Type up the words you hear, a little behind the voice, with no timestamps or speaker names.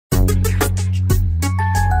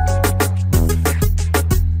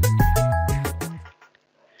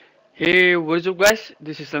Hey, what's up guys?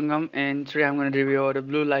 This is Sangam and today I'm going to review the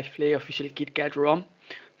Blu Life official Kitkat ROM.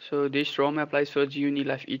 So this ROM applies for Gionee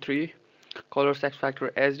Elife E3, Colors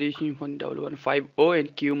Xfactor HD 11150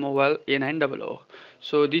 and Qmobile A900.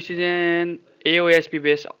 So this is an AOSP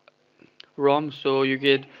based ROM, so you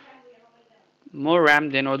get more RAM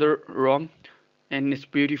than other ROM and it's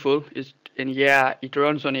beautiful. It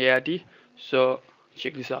runs on ART. So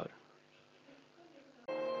check this out.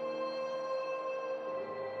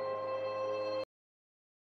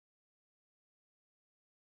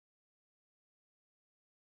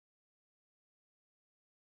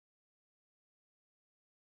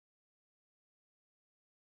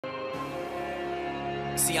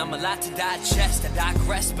 See, I'm a lot to digest, I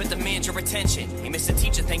digress, but demand your attention. Hey, Mr.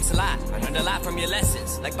 Teacher, thanks a lot. I learned a lot from your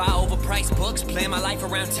lessons. Like buy overpriced books, plan my life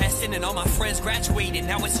around testing, and all my friends graduated.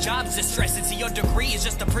 Now it's jobs distressing. See, your degree is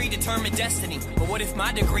just a predetermined destiny. But what if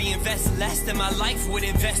my degree invests less than my life would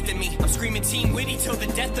invest in me? I'm screaming Team Witty till the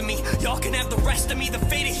death of me. Y'all can have the rest of me. The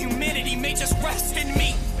fate of humanity may just rest in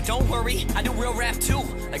me. But don't worry, I do real rap too.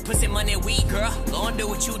 Like pussy, money, weed, girl. Go and do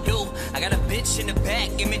what you do. I got a bitch in the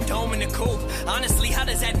back, give me dome in the coupe. Honestly, how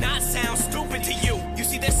does that not sound stupid to you? You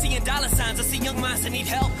see, they're seeing dollar signs. I see young minds that need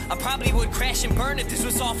help. I probably would crash and burn if this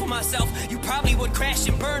was all for myself. You probably would crash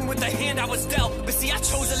and burn with the hand I was dealt. But see, I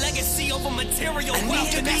chose a legacy over material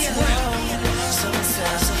wealth, and that's real.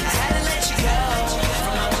 Sometimes I had to let you go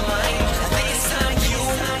from my mind. I think it's time you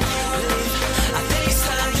leave. I think it's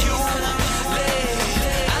time you leave.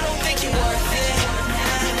 I don't think you're worth it.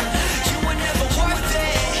 You were never worth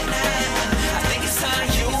it. I think it's time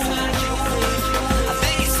you leave. I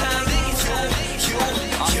think it's time you.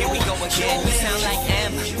 Oh, here we go again. You sound like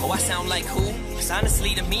M. Oh, I sound like who? Cause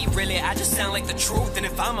honestly to me, really, I just sound like the truth. And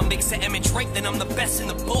if I'm a mix of M and Drake, then I'm the best in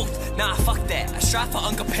the booth. Nah, fuck that, I strive for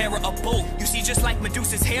uncomparable. You see, just like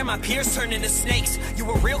Medusa's hair, my peers turn into snakes. You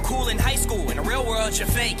were real cool in high school, in the real world you're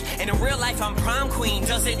fake. And in real life I'm prom queen,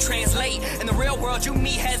 doesn't translate. In the real world you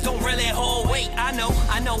meatheads don't really hold weight. I know,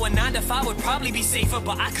 a 9 to 5 would probably be safer,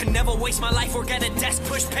 but I could never waste my life work at a desk,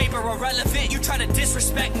 push paper irrelevant. You try to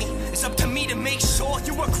disrespect me, it's up to me to make sure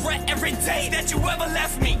you regret every day that you ever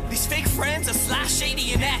left me. These fake friends are sly,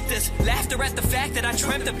 shady and actors. Laughter at the fact that I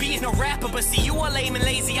dreamt of being a rapper. But see, you are lame and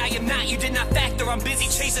lazy, I am not, you did not factor. I'm busy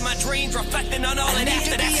chasing my dreams, reflecting on all of that,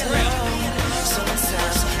 so that's real. Sometimes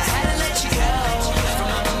I had to let you go from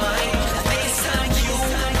my mind. I think it's time you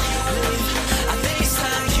leave. I think it's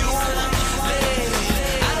time you leave.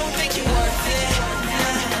 I don't think you're worth it.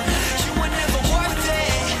 You were never worth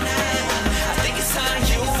it. I think it's time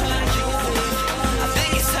you leave. I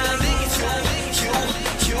think it's time you.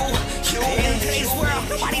 In today's world,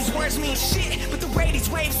 nobody's words mean shit, but the way these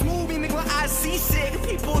waves move me make my eyes seasick.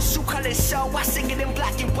 People's true colors show, I sing it in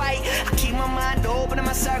black and white. I keep my mind open and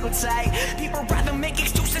my circle tight. People rather make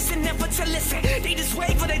excuses and never to listen. They just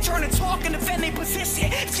wait for their turn to talk and defend their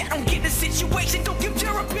position. If you don't get the situation, don't give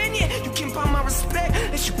your opinion. You can buy my respect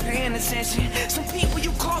if you paying attention. Some people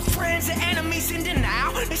you call friends and enemies in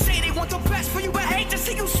denial. They say they want the best for you but hate to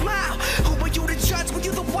see you smile. Who are you to judge when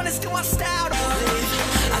you the one that's still my style to live?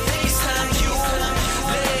 I think it's time you live.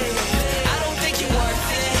 I don't think you're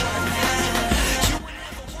worth it.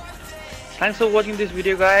 Thanks for watching this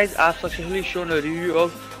video guys. I've successfully shown a review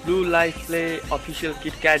of Blu Life official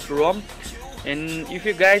Kitkat ROM. And if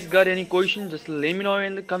you guys got any questions, just let me know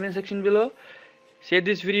in the comment section below. Share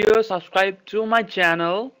this video, subscribe to my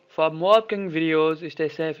channel for more upcoming videos. Stay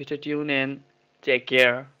safe, stay tuned and take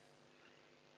care.